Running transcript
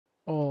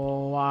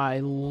I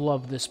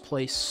love this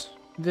place.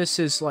 This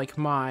is like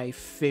my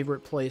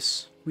favorite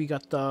place. We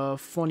got the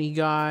funny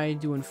guy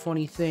doing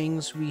funny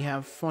things. We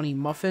have funny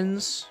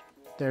muffins.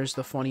 There's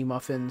the funny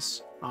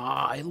muffins.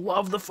 Ah, I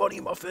love the funny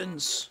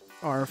muffins.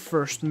 Our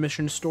first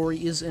mission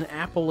story is an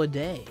apple a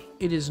day.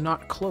 It is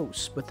not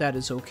close, but that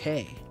is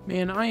okay.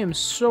 Man, I am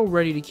so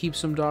ready to keep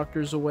some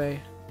doctors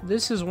away.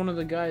 This is one of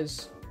the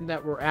guys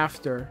that we're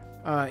after.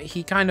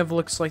 He kind of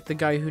looks like the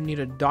guy who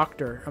needed a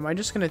doctor. Am I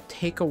just gonna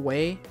take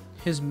away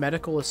his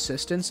medical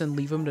assistance and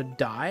leave him to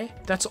die?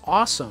 That's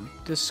awesome.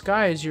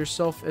 Disguise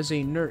yourself as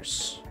a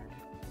nurse.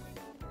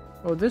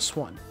 Oh, this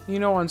one. You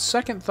know, on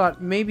second thought,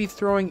 maybe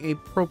throwing a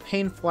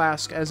propane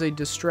flask as a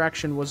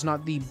distraction was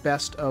not the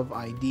best of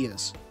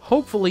ideas.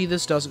 Hopefully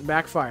this doesn't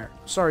backfire.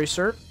 Sorry,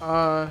 sir.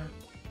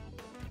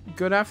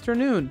 Good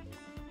afternoon.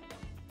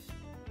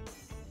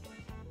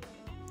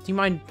 Do you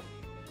mind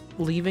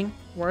leaving?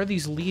 Why are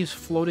these leaves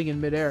floating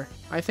in midair?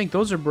 I think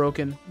those are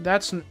broken.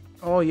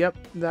 Oh, yep.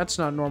 That's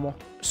not normal.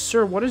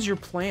 Sir, what is your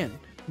plan?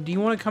 Do you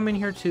want to come in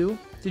here too?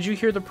 Did you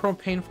hear the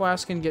propane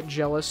flask and get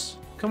jealous?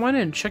 Come on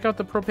in, check out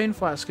the propane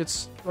flask.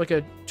 It's like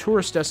a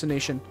tourist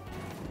destination.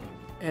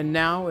 And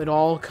now it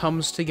all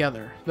comes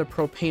together. The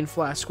propane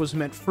flask was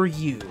meant for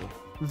you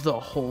the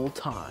whole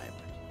time.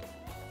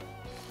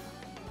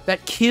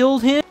 That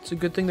killed him? It's a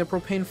good thing the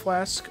propane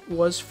flask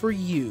was for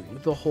you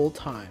the whole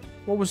time.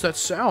 What was that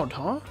sound,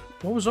 huh?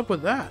 What was up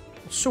with that?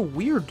 It's so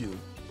weird, dude.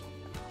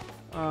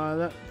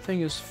 That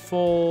thing is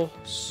full,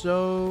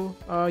 so,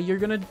 you're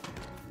gonna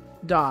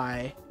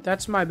die.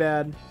 That's my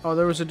bad. Oh,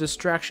 there was a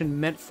distraction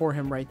meant for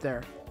him right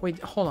there. Wait,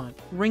 hold on.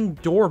 Ring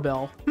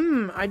doorbell.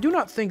 I do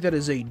not think that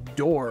is a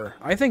door.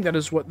 I think that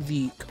is what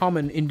the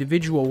common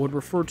individual would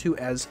refer to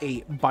as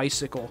a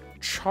bicycle.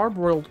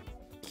 Charbroiled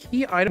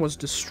key item was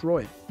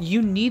destroyed.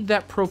 You need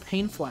that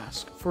propane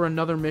flask for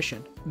another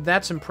mission.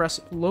 That's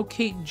impressive.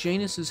 Locate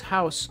Janus's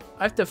house.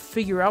 I have to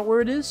figure out where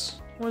it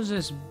is? What is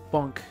this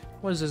bunk?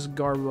 What is this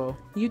garbo?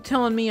 You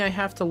telling me I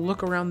have to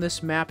look around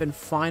this map and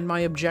find my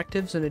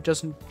objectives and it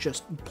doesn't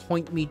just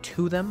point me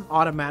to them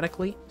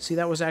automatically? See,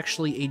 that was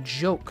actually a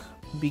joke,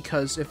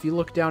 because if you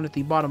look down at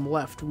the bottom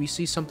left, we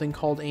see something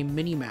called a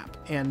mini-map,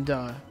 and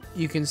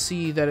you can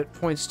see that it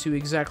points to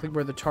exactly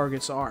where the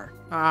targets are.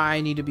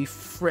 I need to be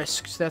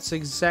frisked. That's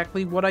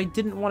exactly what I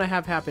didn't want to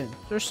have happen.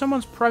 There's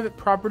someone's private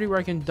property where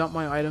I can dump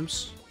my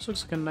items. This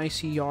looks like a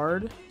nice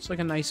yard. It's like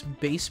a nice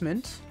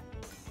basement.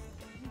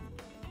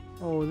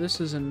 Oh, this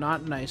is a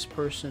not nice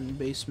person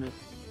basement.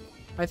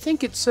 I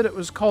think it said it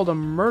was called a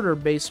murder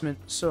basement,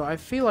 so I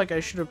feel like I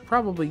should have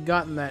probably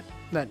gotten that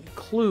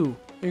clue.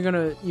 You're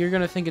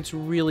gonna think it's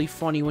really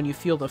funny when you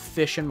feel the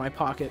fish in my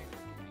pocket.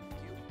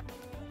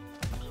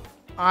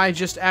 I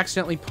just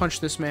accidentally punched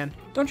this man.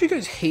 Don't you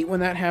guys hate when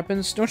that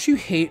happens? Don't you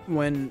hate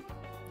when,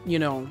 you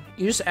know,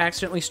 you just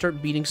accidentally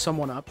start beating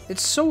someone up?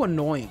 It's so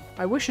annoying.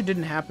 I wish it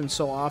didn't happen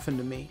so often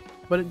to me,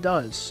 but it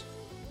does.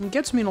 It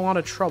gets me in a lot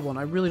of trouble, and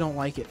I really don't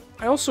like it.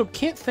 I also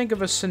can't think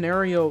of a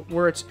scenario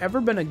where it's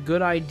ever been a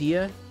good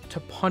idea to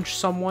punch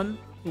someone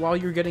while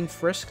you're getting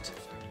frisked.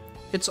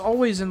 It's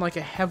always in like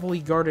a heavily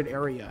guarded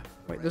area.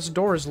 Wait, this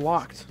door is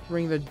locked.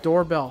 Ring the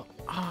doorbell.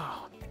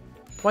 Ah,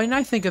 why didn't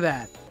I think of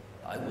that?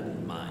 I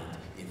wouldn't mind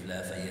if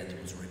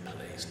Lafayette was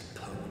replaced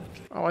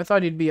permanently. Oh, I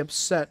thought he'd be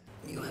upset.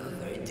 You have a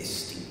very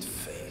distinct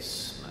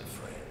face, my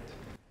friend.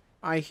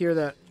 I hear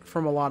that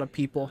from a lot of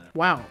people.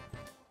 Wow.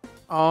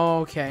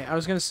 Okay, I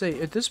was gonna say,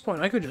 at this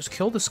point, I could just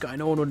kill this guy.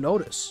 No one would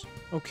notice.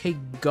 Okay,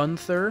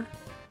 Gunther.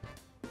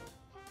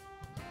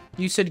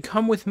 You said,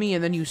 come with me,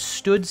 and then you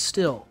stood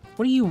still.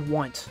 What do you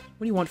want?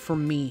 What do you want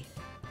from me?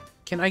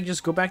 Can I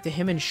just go back to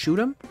him and shoot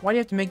him? Why do you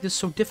have to make this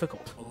so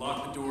difficult? I'll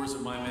lock the doors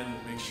of my men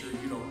and make sure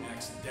you don't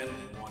accidentally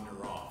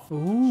wander off.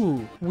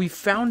 Ooh, we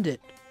found it.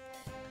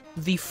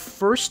 The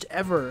first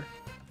ever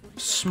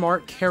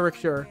smart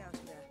character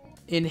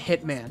in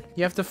Hitman.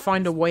 You have to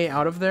find a way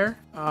out of there.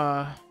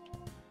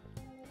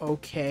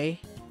 Okay.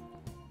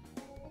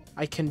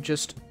 I can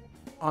just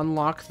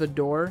unlock the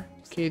door.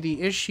 Okay,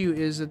 the issue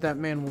is that that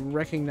man will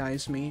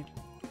recognize me.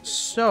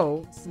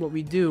 So, what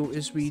we do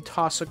is we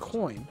toss a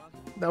coin.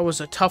 That was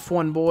a tough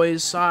one,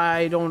 boys.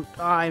 I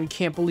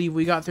can't believe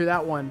we got through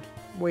that one.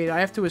 Wait, I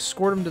have to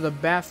escort him to the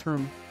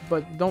bathroom.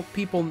 But don't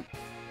people...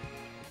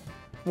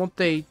 Won't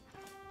they...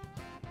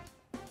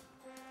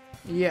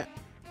 Yeah.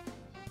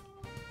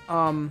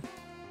 Uh-oh.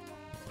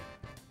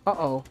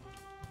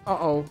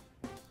 Uh-oh.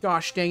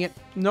 Gosh dang it.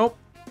 Nope.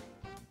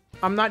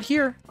 I'm not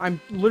here. I'm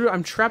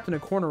trapped in a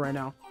corner right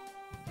now.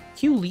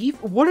 Can you leave?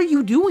 What are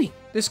you doing?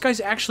 This guy's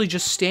actually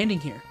just standing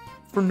here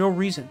for no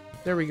reason.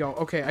 There we go.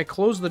 Okay, I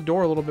closed the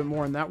door a little bit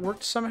more and that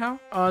worked somehow.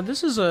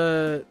 This is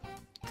a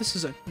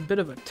bit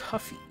of a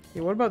toughie.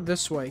 Yeah, what about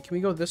this way? Can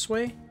we go this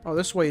way? Oh,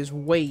 this way is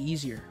way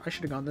easier. I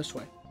should have gone this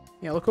way.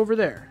 Yeah, look over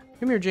there.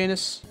 Come here,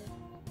 Janus.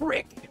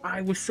 Frick!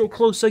 I was so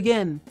close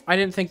again. I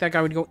didn't think that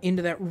guy would go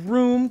into that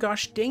room.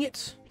 Gosh dang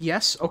it.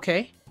 Yes,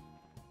 okay.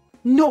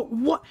 No,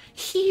 what?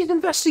 He's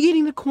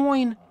investigating the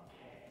coin.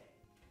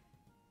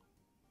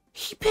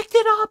 He picked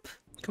it up.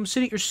 Come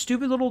sit at your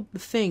stupid little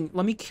thing.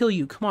 Let me kill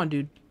you. Come on,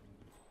 dude.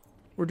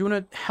 We're doing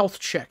a health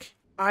check.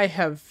 I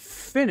have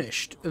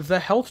finished the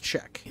health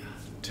check.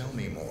 Tell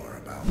me more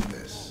about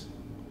this.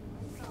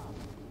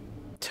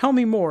 Tell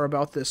me more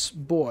about this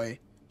boy.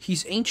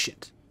 He's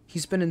ancient.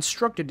 He's been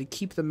instructed to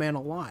keep the man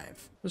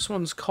alive. This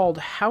one's called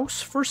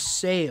House for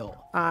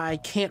Sale. I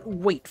can't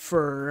wait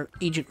for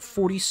Agent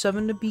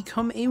 47 to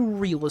become a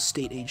real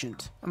estate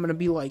agent. I'm gonna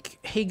be like,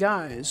 hey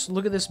guys,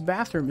 look at this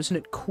bathroom, isn't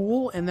it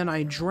cool? And then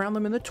I drown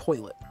them in the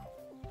toilet.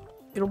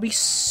 It'll be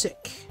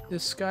sick.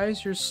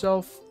 Disguise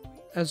yourself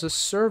as a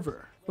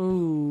server.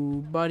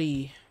 Ooh,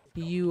 buddy,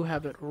 you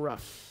have it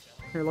rough.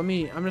 Here,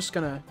 I'm just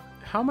gonna...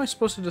 How am I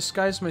supposed to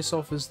disguise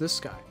myself as this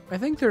guy? I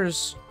think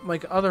there's,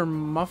 like, other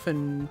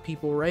muffin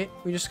people, right?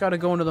 We just gotta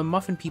go into the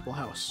muffin people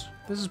house.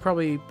 This is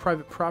probably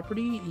private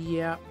property?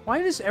 Yeah.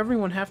 Why does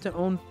everyone have to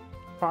own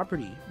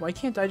property? Why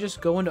can't I just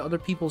go into other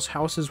people's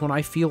houses when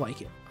I feel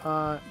like it?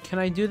 Can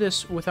I do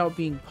this without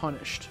being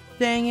punished?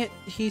 Dang it,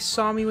 he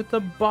saw me with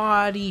the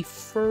body,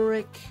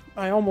 frick.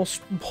 I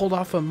almost pulled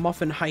off a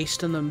muffin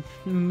heist in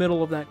the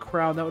middle of that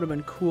crowd. That would have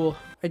been cool.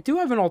 I do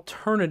have an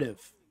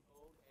alternative.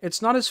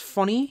 It's not as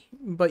funny,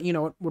 but, you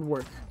know, it would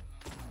work.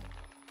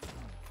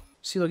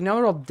 See, look, now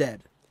they're all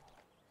dead.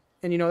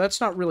 And, you know,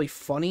 that's not really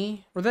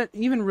funny, or that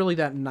even really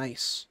that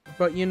nice.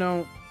 But, you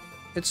know,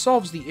 it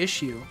solves the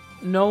issue.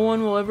 No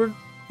one will ever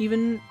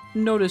even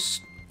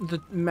notice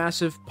the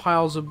massive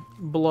piles of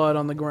blood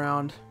on the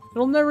ground.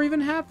 It'll never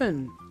even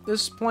happen.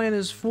 This plan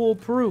is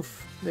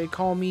foolproof. They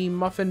call me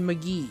Muffin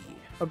McGee.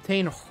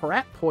 Obtain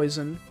rat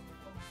poison.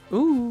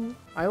 Ooh,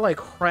 I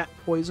like rat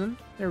poison.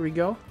 There we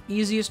go.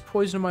 Easiest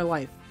poison of my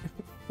life.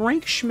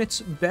 Frank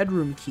Schmidt's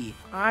bedroom key.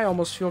 I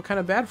almost feel kind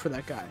of bad for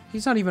that guy.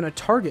 He's not even a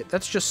target.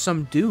 That's just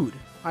some dude.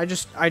 I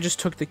just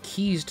took the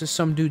keys to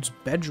some dude's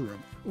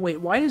bedroom.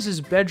 Wait, why does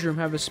his bedroom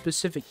have a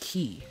specific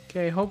key?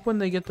 Okay, hope when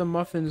they get the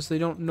muffins, they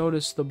don't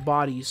notice the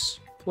bodies.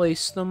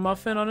 Place the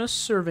muffin on a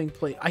serving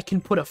plate. I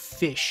can put a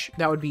fish.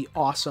 That would be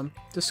awesome.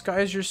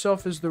 Disguise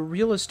yourself as the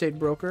real estate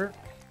broker.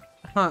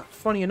 Huh,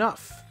 funny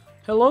enough.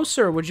 Hello,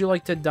 sir. Would you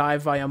like to die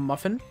via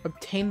muffin?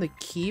 Obtain the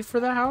key for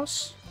the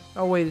house?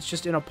 Oh, wait, it's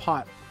just in a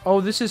pot. Oh,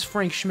 this is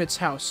Frank Schmidt's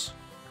house.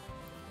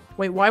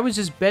 Wait, why was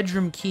his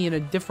bedroom key in a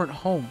different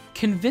home?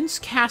 Convince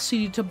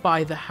Cassidy to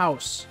buy the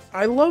house.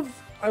 I love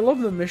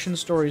the mission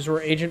stories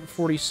where Agent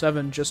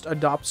 47 just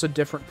adopts a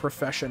different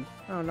profession.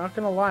 Oh, not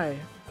gonna lie.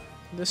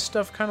 This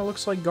stuff kind of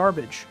looks like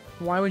garbage.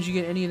 Why would you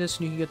get any of this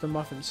when you can get the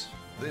muffins?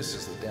 This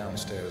is the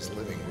downstairs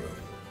living room.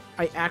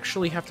 I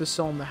actually have to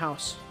sell him the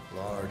house.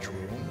 Large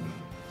room,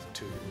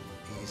 two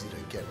easy to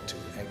get to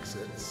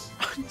exits.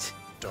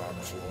 Dark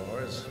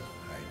floors,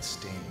 hide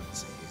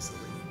stings easily.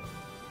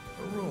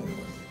 A room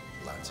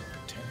with lots of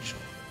potential.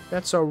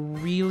 That's a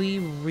really,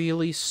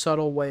 really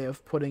subtle way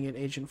of putting it,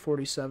 Agent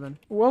 47.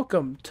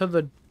 Welcome to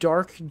the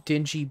dark,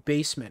 dingy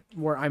basement,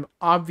 where I'm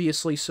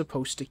obviously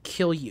supposed to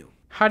kill you.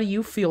 How do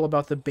you feel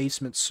about the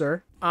basement,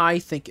 sir? I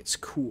think it's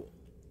cool.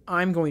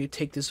 I'm going to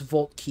take this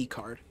vault key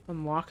card.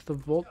 Unlock the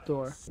vault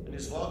door. And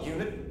his vault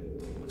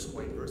unit looks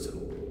quite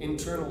versatile.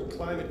 Internal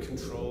climate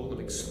control and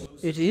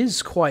explosive. It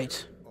is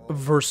quite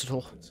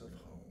versatile.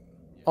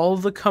 All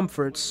the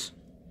comforts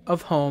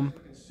of home.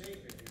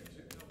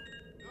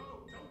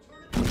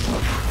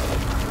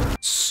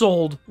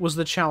 Sold was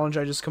the challenge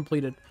I just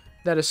completed.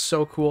 That is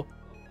so cool.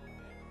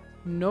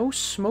 No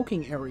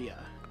smoking area.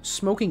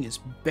 Smoking is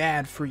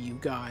bad for you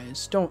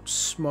guys. Don't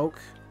smoke.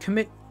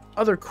 Commit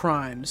other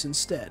crimes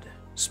instead.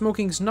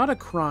 Smoking's not a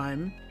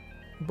crime,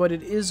 but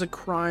it is a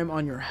crime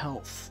on your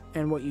health.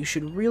 And what you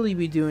should really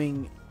be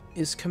doing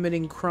is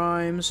committing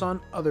crimes on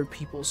other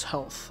people's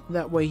health.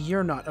 That way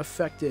you're not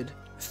affected.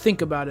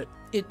 Think about it.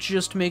 It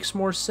just makes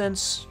more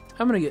sense.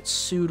 I'm gonna get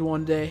sued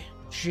one day.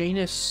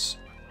 Janus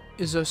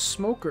is a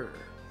smoker,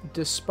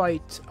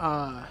 despite,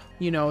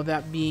 you know,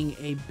 that being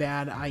a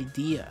bad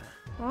idea.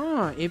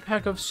 Ah, a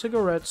pack of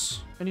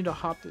cigarettes. I need to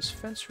hop this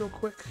fence real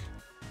quick.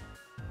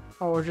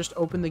 Oh, or just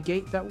open the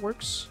gate, that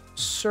works.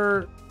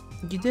 Sir,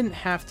 you didn't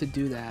have to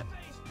do that.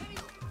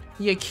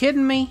 You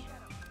kidding me?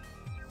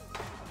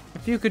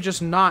 If you could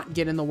just not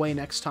get in the way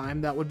next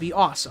time, that would be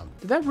awesome.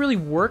 Did that really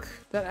work?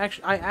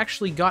 I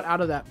actually got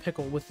out of that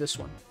pickle with this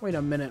one. Wait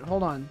a minute,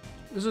 hold on.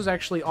 This is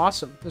actually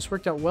awesome. This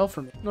worked out well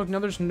for me. Look, now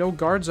there's no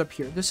guards up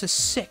here. This is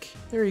sick.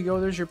 There you go,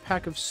 there's your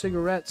pack of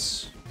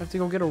cigarettes. I have to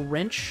go get a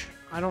wrench.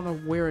 I don't know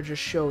where it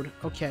just showed.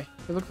 Okay.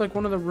 It looked like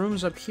one of the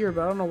rooms up here,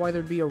 but I don't know why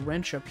there'd be a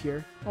wrench up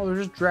here. Oh, they're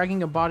just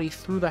dragging a body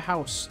through the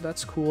house.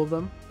 That's cool of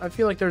them. I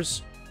feel like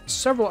there's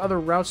several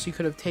other routes you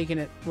could have taken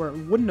it where it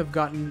wouldn't have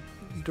gotten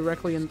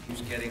directly in.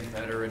 It's getting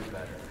better and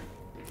better.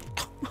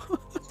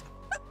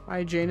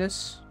 Hi,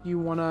 Janus. You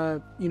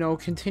wanna, you know,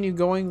 continue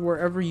going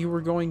wherever you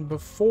were going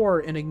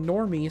before and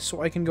ignore me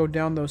so I can go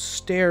down those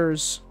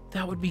stairs?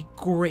 That would be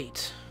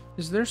great.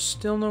 Is there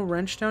still no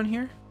wrench down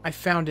here? I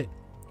found it.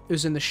 It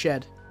was in the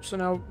shed. So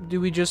now,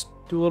 do we just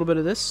do a little bit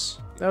of this?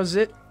 That was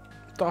it.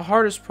 The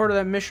hardest part of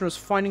that mission was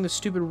finding the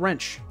stupid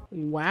wrench.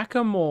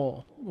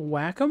 Whack-a-mole.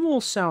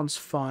 Whack-a-mole sounds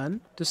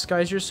fun.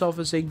 Disguise yourself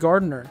as a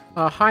gardener.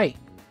 Hi.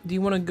 Do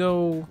you want to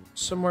go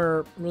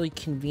somewhere really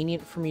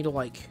convenient for me to,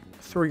 like,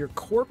 throw your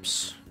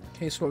corpse?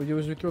 Okay, so what we do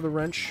is we throw the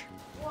wrench.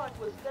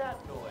 was that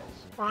noise?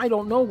 I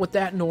don't know what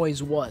that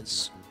noise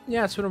was.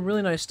 Yeah, it's been a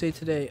really nice day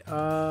today. Just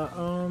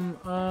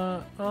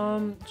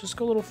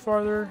go a little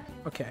farther.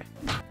 Okay.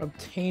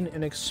 Obtain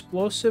an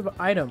explosive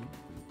item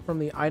from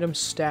the item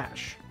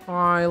stash.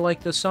 I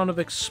like the sound of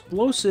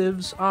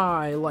explosives.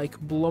 I like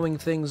blowing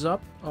things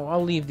up. Oh,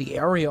 I'll leave the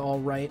area all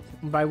right.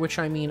 By which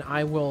I mean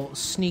I will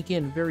sneak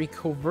in very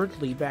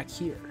covertly back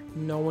here.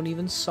 No one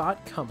even saw it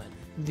coming.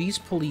 These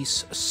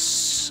police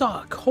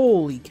suck.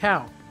 Holy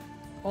cow.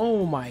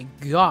 Oh my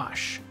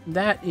gosh.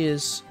 That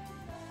is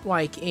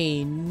like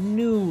a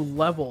new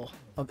level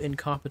of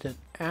incompetent.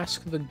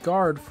 Ask the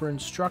guard for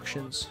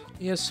instructions.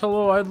 Yes,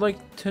 hello, I'd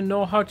like to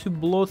know how to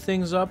blow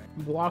things up.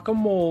 Block a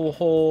mole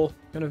hole.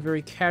 Gonna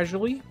very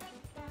casually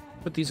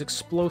put these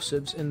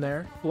explosives in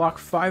there. Block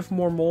 5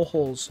 more mole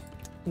holes.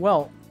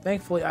 Well,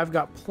 thankfully I've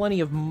got plenty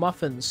of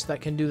muffins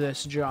that can do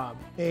this job.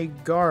 Hey,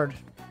 guard.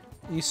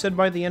 You said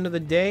by the end of the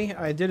day?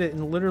 I did it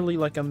in literally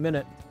like a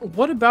minute.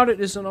 What about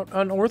it is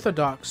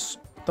unorthodox?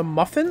 The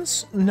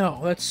muffins? No,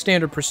 that's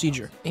standard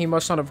procedure. He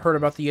must not have heard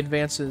about the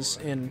advances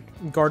in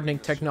gardening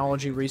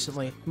technology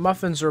recently.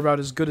 Muffins are about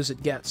as good as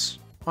it gets.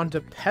 On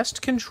to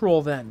pest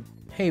control then.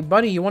 Hey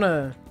buddy, you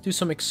wanna do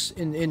some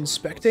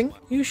inspecting?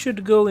 You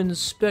should go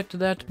inspect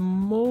that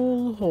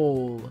mole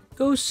hole.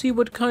 Go see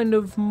what kind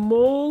of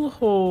mole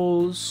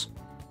holes...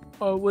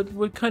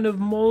 what kind of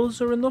moles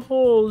are in the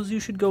holes. You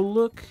should go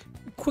look.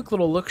 Quick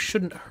little look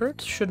shouldn't hurt,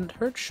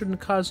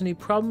 shouldn't cause any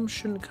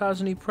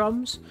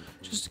problems,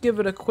 Just give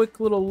it a quick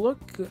little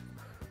look.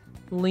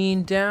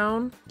 Lean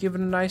down, give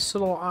it a nice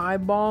little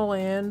eyeball,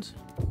 and...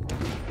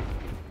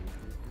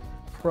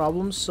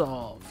 problem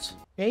solved.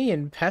 Hey,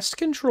 and pest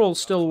control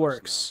still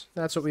works.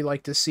 That's what we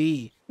like to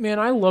see. Man,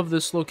 I love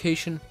this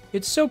location.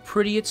 It's so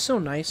pretty, it's so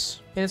nice.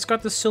 And it's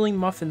got the silly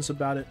muffins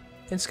about it.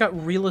 And it's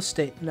got real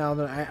estate now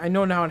that I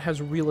know now it has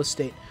real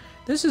estate.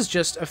 This is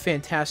just a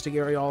fantastic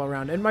area all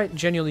around. It might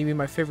genuinely be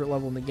my favorite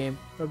level in the game.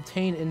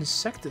 Obtain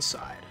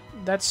insecticide.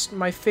 That's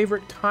my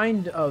favorite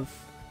kind of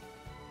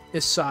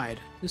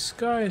aside.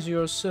 Disguise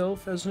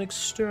yourself as an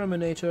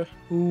exterminator.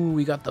 Ooh,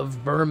 we got the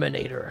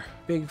Verminator.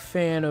 Big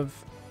fan of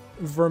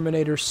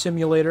Verminator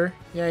Simulator.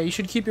 Yeah, you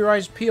should keep your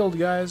eyes peeled,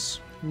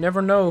 guys.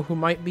 Never know who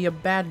might be a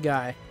bad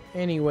guy.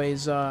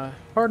 Anyways,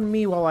 pardon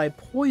me while I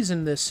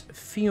poison this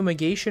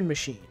fumigation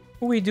machine.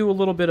 We do a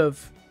little bit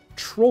of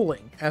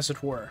trolling, as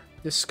it were.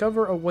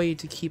 Discover a way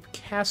to keep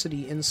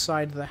Cassidy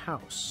inside the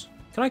house.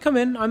 Can I come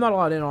in? I'm not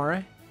allowed in, are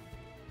I?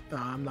 No,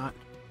 I'm not.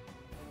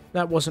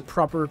 That wasn't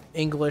proper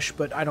English,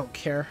 but I don't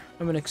care.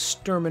 I'm an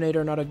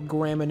exterminator, not a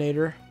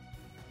graminator.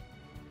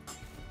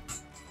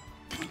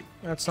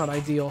 That's not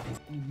ideal.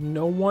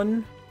 No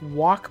one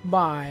walk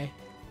by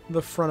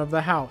the front of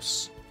the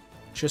house.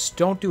 Just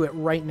don't do it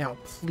right now,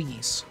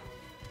 please.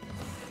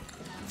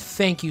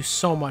 Thank you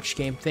so much,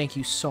 game. Thank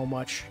you so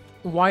much.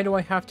 Why do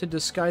I have to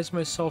disguise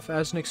myself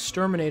as an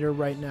exterminator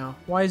right now?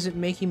 Why is it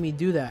making me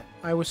do that?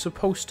 I was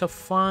supposed to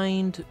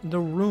find the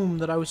room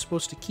that I was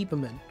supposed to keep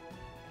him in.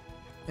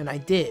 And I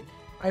did.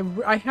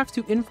 I have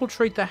to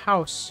infiltrate the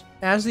house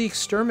as the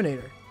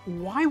exterminator.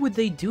 Why would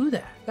they do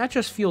that? That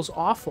just feels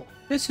awful.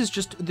 This is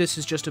just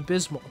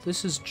abysmal.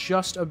 This is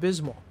just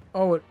abysmal.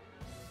 Oh,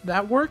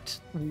 that worked?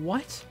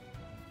 What?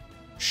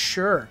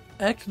 Sure.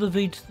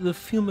 Activate the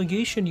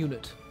fumigation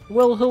unit.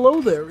 Well,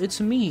 hello there.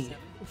 It's me.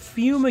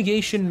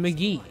 Fumigation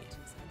McGee.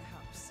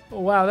 Oh,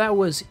 wow, that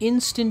was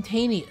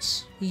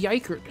instantaneous.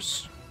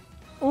 Yikers.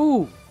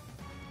 Ooh.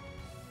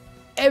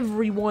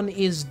 Everyone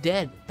is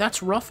dead.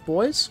 That's rough,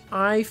 boys.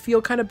 I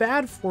feel kind of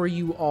bad for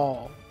you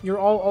all. You're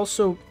all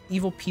also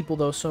evil people,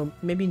 though, so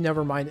maybe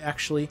never mind,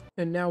 actually.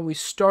 And now we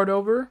start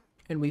over,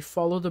 and we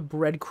follow the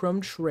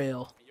breadcrumb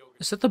trail.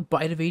 Is that the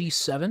Bite of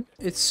 87?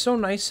 It's so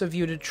nice of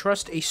you to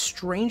trust a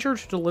stranger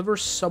to deliver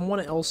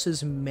someone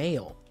else's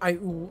mail.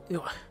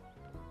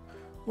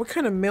 What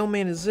kind of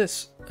mailman is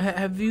this?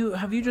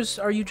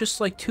 Are you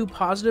just like too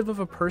positive of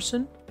a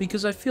person?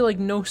 Because I feel like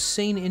no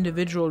sane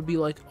individual would be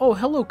like, oh,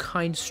 hello,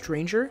 kind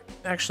stranger.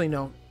 Actually,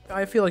 no.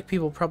 I feel like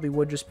people probably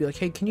would just be like,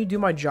 hey, can you do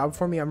my job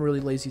for me? I'm really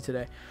lazy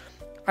today.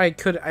 I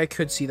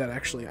could see that,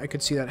 actually. I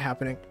could see that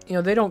happening. You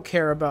know, they don't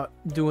care about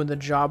doing the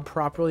job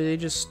properly. They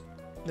just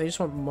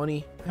want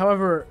money.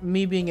 However,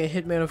 me being a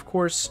hitman, of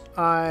course,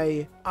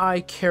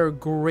 I care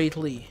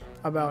greatly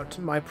about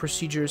my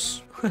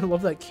procedures. I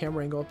love that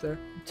camera angle up there.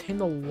 Obtain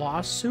the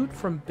lawsuit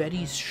from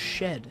Betty's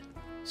shed.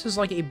 This is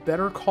like a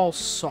Better Call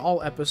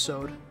Saul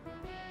episode.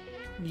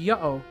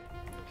 Yo.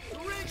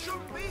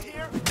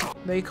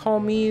 They call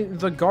me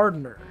the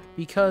gardener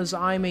because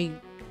I'm a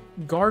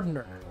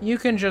gardener. You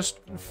can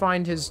just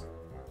find his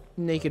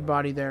naked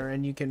body there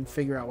and you can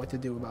figure out what to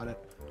do about it.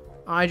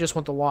 I just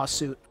want the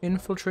lawsuit.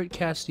 Infiltrate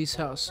Cassidy's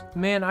house.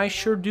 Man, I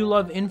sure do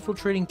love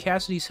infiltrating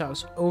Cassidy's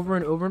house over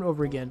and over and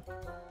over again.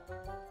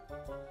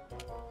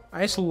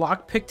 I just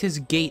lockpicked his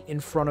gate in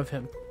front of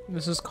him.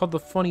 This is called the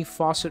funny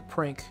faucet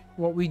prank.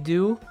 What we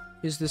do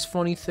is this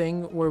funny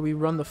thing where we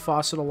run the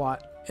faucet a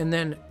lot. And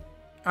then,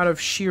 out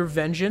of sheer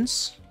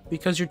vengeance,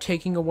 because you're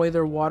taking away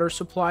their water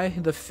supply,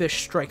 the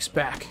fish strikes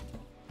back.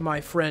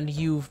 My friend,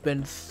 you've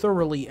been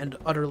thoroughly and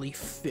utterly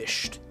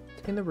fished.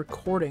 Obtain the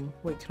recording.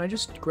 Wait, can I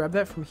just grab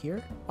that from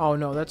here? Oh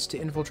no, that's to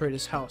infiltrate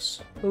his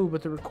house. Oh,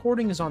 but the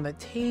recording is on that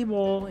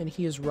table, and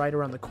he is right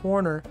around the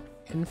corner.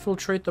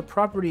 Infiltrate the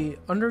property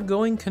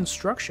undergoing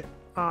construction.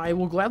 I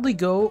will gladly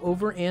go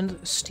over and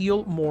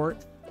steal more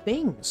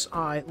things.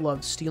 I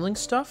love stealing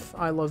stuff.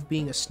 I love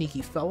being a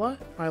sneaky fella.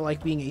 I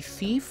like being a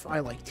thief. I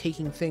like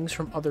taking things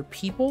from other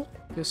people.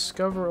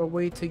 Discover a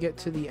way to get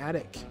to the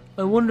attic.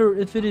 I wonder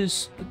if it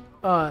is,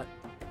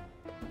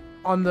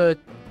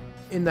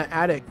 in the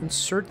attic.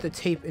 Insert the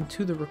tape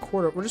into the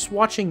recorder. We're just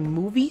watching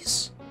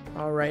movies?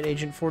 Alright,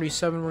 Agent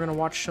 47, we're gonna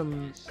watch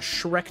some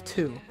Shrek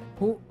 2.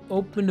 Who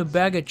opened a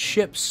bag of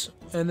chips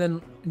and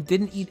then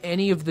didn't eat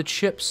any of the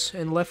chips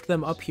and left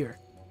them up here?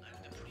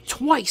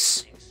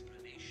 Twice!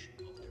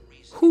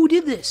 Who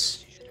did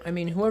this? I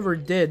mean, whoever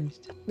did,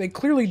 they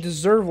clearly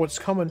deserve what's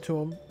coming to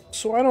them.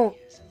 So I don't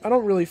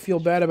really feel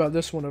bad about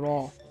this one at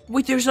all.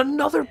 Wait, there's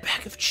another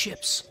bag of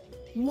chips.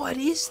 What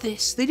is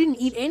this? They didn't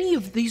eat any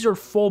of these. Are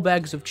full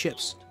bags of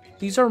chips.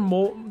 These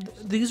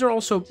are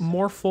also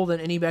more full than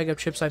any bag of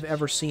chips I've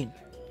ever seen.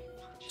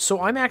 So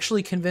I'm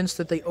actually convinced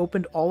that they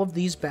opened all of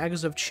these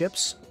bags of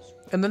chips,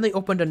 and then they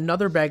opened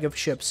another bag of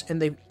chips,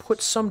 and they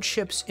put some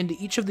chips into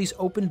each of these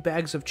opened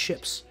bags of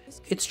chips.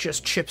 It's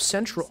just Chip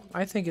Central.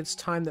 I think it's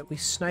time that we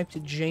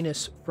sniped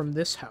Janus from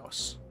this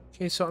house.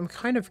 Okay, so I'm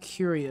kind of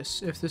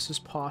curious if this is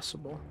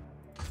possible.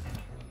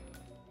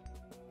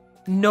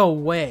 No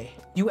way.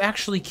 You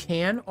actually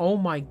can? Oh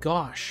my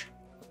gosh.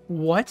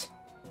 What?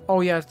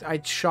 Oh yeah,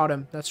 I shot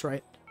him. That's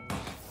right.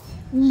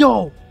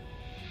 No!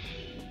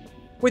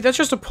 Wait, that's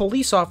just a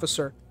police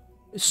officer.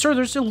 Sir,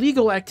 there's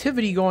illegal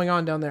activity going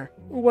on down there.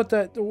 What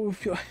the...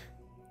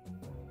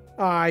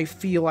 I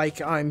feel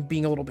like I'm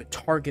being a little bit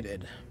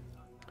targeted.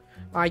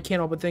 I can't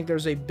help but think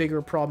there's a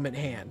bigger problem at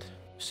hand.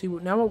 See,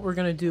 now what we're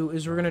gonna do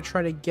is we're gonna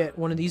try to get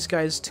one of these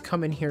guys to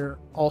come in here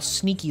all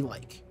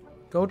sneaky-like.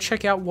 Go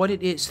check out what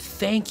it is.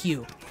 Thank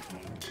you.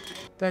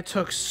 That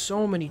took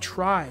so many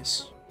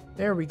tries.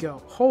 There we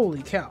go.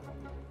 Holy cow.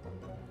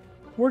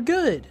 We're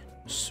good.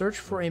 Search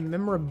for a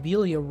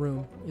memorabilia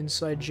room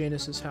inside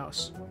Janus's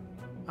house.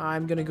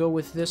 I'm gonna go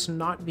with this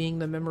not being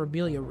the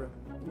memorabilia room.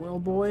 Well,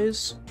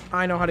 boys,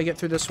 I know how to get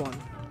through this one.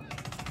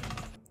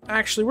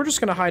 Actually, we're just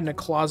gonna hide in a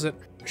closet.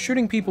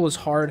 Shooting people is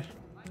hard.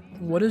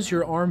 What is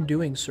your arm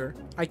doing, sir?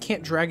 I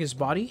can't drag his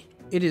body?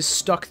 It is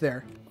stuck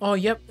there. Oh,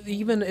 yep.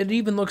 It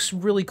even looks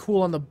really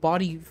cool on the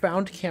body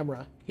found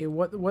camera. Okay,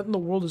 what in the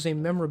world is a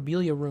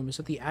memorabilia room? Is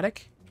it the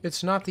attic?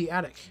 It's not the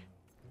attic.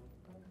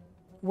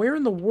 Where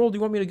in the world do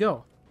you want me to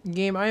go?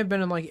 Game, I have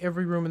been in like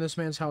every room in this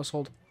man's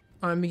household.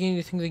 I'm beginning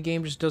to think the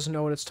game just doesn't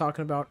know what it's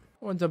talking about.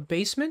 Or the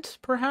basement,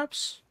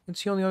 perhaps?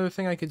 It's the only other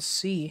thing I could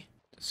see.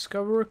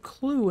 Discover a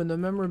clue in the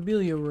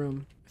memorabilia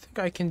room. I think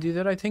I can do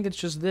that. I think it's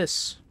just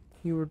this.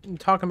 You were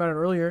talking about it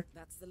earlier.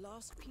 That's the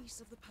last piece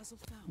of the puzzle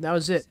found. That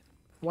was it.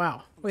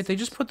 Wow. Wait, they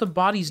just put the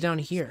bodies down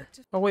here.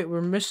 Oh wait,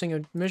 we're missing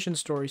a mission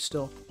story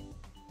still.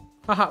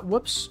 Haha,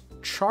 whoops.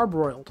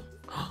 Charbroiled.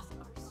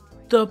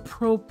 The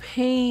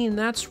propane,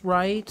 that's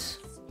right.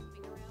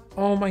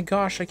 Oh my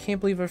gosh, I can't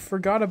believe I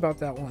forgot about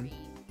that one.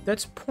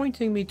 That's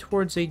pointing me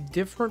towards a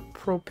different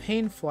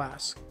propane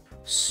flask.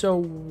 So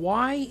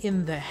why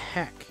in the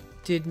heck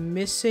did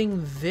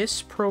missing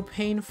this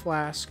propane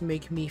flask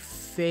make me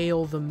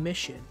fail the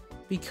mission?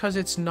 Because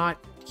it's not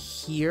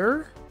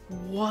here?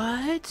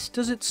 What?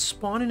 Does it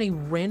spawn in a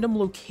random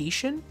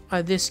location?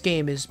 This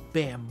game is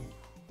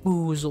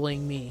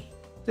bamboozling me.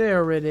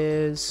 There it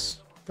is.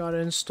 Gotta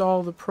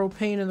install the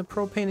propane and the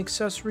propane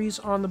accessories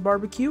on the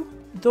barbecue.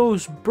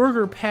 Those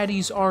burger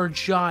patties are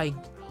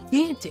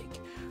gigantic.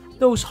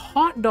 Those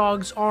hot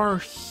dogs are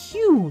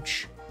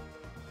huge.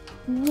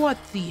 What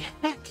the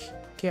heck?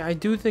 Okay, I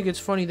do think it's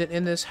funny that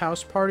in this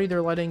house party,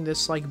 they're letting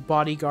this, like,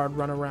 bodyguard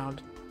run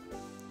around.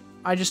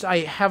 I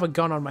have a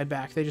gun on my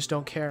back. They just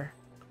don't care.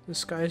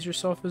 Disguise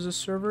yourself as a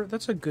server?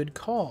 That's a good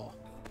call.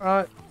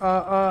 I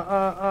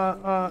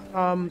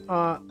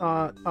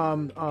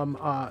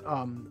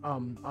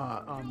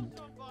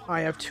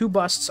have two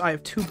busts. I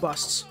have two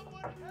busts.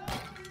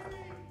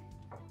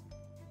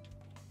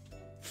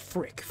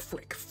 Frick,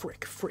 frick,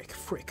 frick, frick,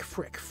 frick,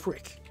 frick,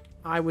 frick.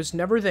 I was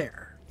never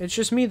there. It's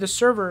just me, the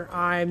server.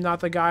 I'm not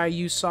the guy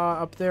you saw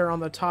up there on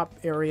the top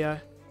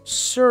area.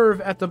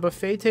 Serve at the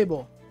buffet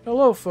table.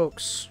 Hello,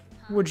 folks.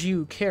 Would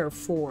you care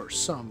for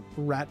some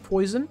rat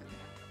poison?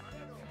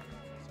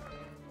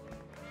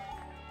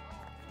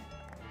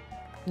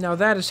 Now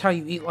that is how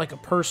you eat like a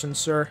person,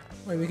 sir.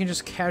 Wait, we can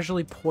just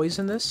casually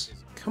poison this?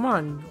 Come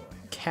on,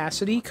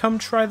 Cassidy. Come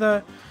try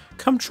the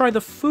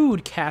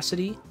food,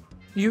 Cassidy.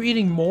 You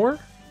eating more?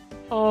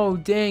 Oh,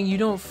 dang, you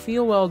don't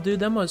feel well,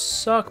 dude. That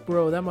must suck,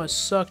 bro. That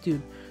must suck,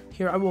 dude.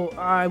 Here, I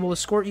will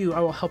escort you.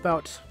 I will help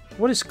out.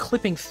 What is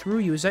clipping through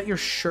you? Is that your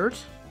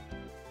shirt?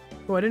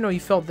 Oh, I didn't know you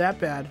felt that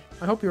bad.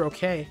 I hope you're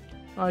okay.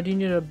 Do you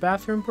need a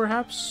bathroom,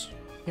 perhaps?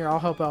 Here, I'll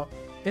help out.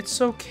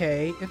 It's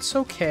okay. It's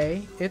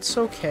okay. It's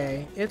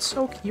okay. It's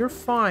okay. You're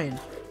fine.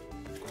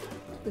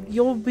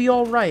 You'll be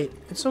alright.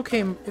 It's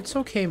okay. It's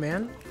okay,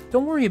 man.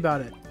 Don't worry about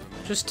it.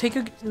 Just take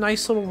a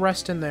nice little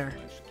rest in there.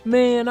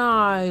 Man,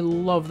 I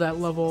love that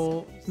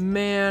level.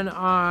 Man,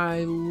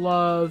 I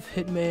love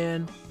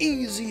Hitman.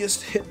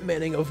 Easiest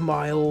Hitmaning of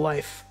my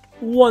life.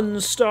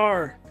 1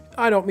 star.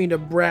 I don't mean to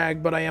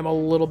brag, but I am a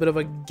little bit of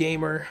a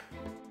gamer.